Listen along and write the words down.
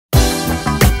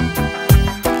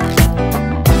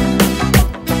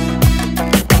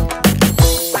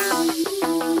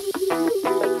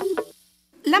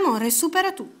l'amore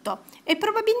supera tutto. È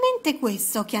probabilmente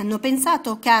questo che hanno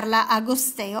pensato Carla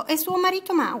Agosteo e suo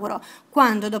marito Mauro,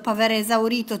 quando dopo aver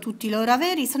esaurito tutti i loro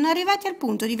averi sono arrivati al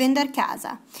punto di vender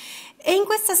casa. E in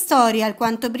questa storia,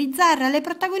 alquanto bizzarra, le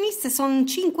protagoniste sono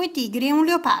 5 tigri e un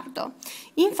leopardo.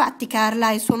 Infatti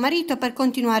Carla e suo marito, per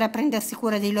continuare a prendersi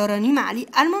cura dei loro animali,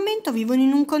 al momento vivono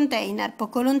in un container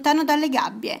poco lontano dalle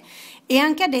gabbie. E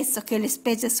anche adesso che le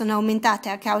spese sono aumentate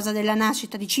a causa della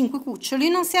nascita di 5 cuccioli,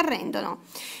 non si arrendono.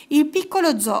 Il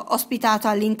piccolo zoo, ospitato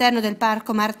all'interno del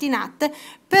parco Martinat,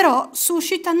 però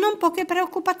suscita non poche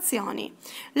preoccupazioni.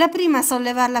 La prima a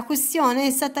sollevare la questione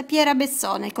è stata Piera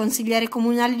Bessone, consigliere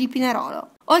comunale di Pinerolo.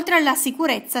 Oltre alla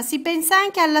sicurezza si pensa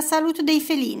anche alla salute dei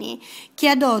felini, che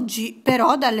ad oggi,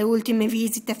 però, dalle ultime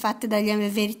visite fatte dagli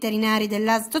veterinari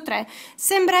dell'ASL 3,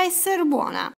 sembra essere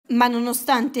buona. Ma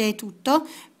nonostante tutto,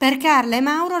 per Carla e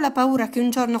Mauro la paura che un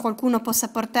giorno qualcuno possa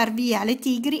portar via le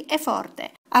tigri è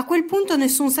forte. A quel punto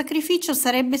nessun sacrificio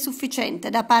sarebbe sufficiente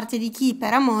da parte di chi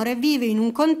per amore vive in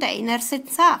un container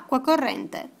senza acqua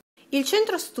corrente. Il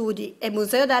Centro Studi e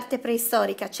Museo d'Arte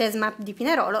Preistorica CESMAP di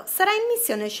Pinerolo sarà in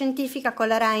missione scientifica con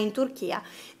la RAI in Turchia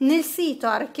nel sito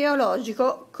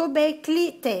archeologico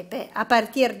Göbekli Tepe a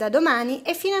partire da domani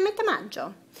e fino a metà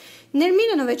maggio. Nel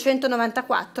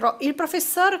 1994 il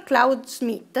professor Claude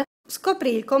Smith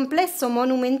scoprì il complesso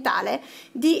monumentale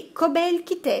di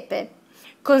Göbekli Tepe,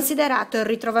 considerato il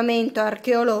ritrovamento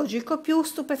archeologico più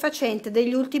stupefacente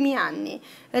degli ultimi anni,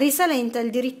 risalente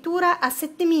addirittura a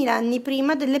 7000 anni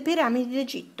prima delle piramidi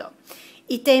d'Egitto.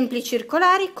 I templi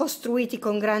circolari, costruiti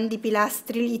con grandi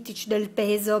pilastri litici del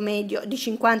peso medio di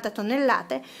 50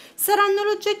 tonnellate, saranno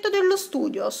l'oggetto dello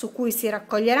studio, su cui si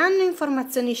raccoglieranno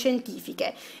informazioni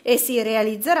scientifiche e si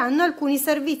realizzeranno alcuni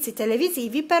servizi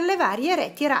televisivi per le varie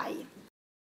reti RAI.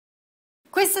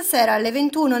 Questa sera alle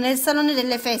 21 nel Salone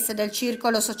delle Feste del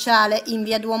Circolo Sociale in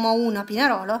via Duomo 1 a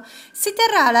Pinerolo si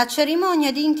terrà la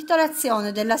cerimonia di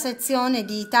intitolazione della sezione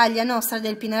di Italia Nostre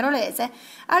del Pinerolese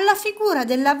alla figura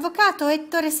dell'avvocato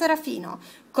Ettore Serafino,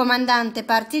 comandante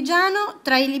partigiano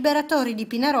tra i liberatori di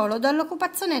Pinerolo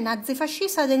dall'occupazione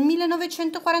nazifascista del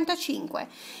 1945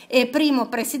 e primo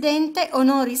presidente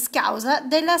honoris causa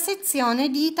della sezione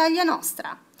di Italia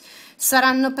Nostra.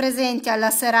 Saranno presenti alla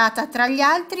serata tra gli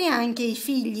altri anche i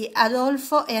figli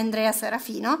Adolfo e Andrea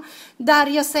Serafino,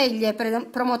 Dario Seglie,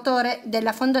 promotore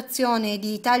della fondazione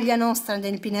di Italia Nostra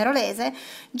del Pinerolese,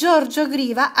 Giorgio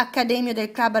Griva, accademio del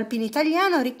Club Alpino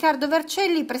Italiano, Riccardo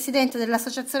Vercelli, presidente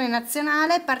dell'Associazione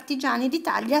Nazionale Partigiani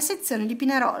d'Italia, sezione di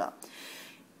Pinerolo.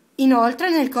 Inoltre,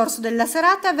 nel corso della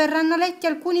serata verranno letti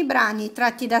alcuni brani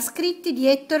tratti da scritti di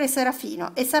Ettore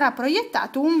Serafino e sarà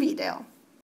proiettato un video.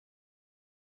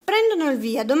 Prendono il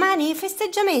via domani i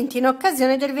festeggiamenti in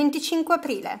occasione del 25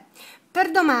 aprile. Per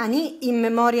domani, in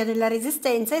memoria della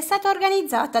Resistenza, è stata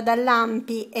organizzata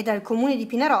dall'ANPI e dal Comune di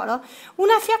Pinerolo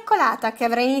una fiaccolata che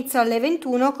avrà inizio alle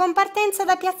 21 con partenza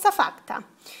da Piazza Facta.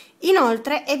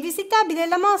 Inoltre è visitabile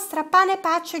la mostra Pane,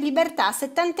 Pace e Libertà,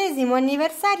 70°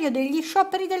 anniversario degli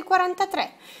scioperi del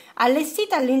 43,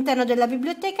 allestita all'interno della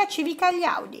Biblioteca Civica agli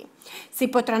Audi. Si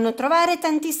potranno trovare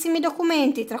tantissimi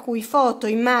documenti, tra cui foto,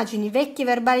 immagini, vecchi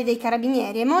verbali dei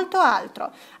carabinieri e molto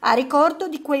altro, a ricordo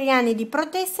di quegli anni di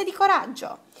protesta e di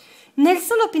coraggio. Nel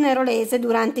solo pinerolese,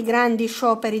 durante i grandi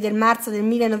scioperi del marzo del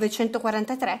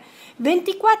 1943,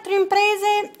 24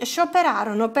 imprese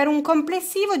scioperarono per un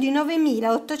complessivo di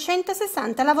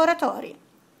 9.860 lavoratori.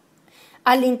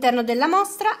 All'interno della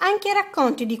mostra anche i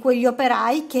racconti di quegli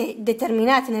operai che,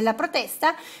 determinati nella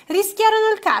protesta,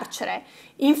 rischiarono il carcere.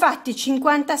 Infatti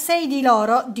 56 di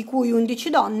loro, di cui 11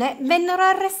 donne, vennero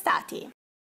arrestati.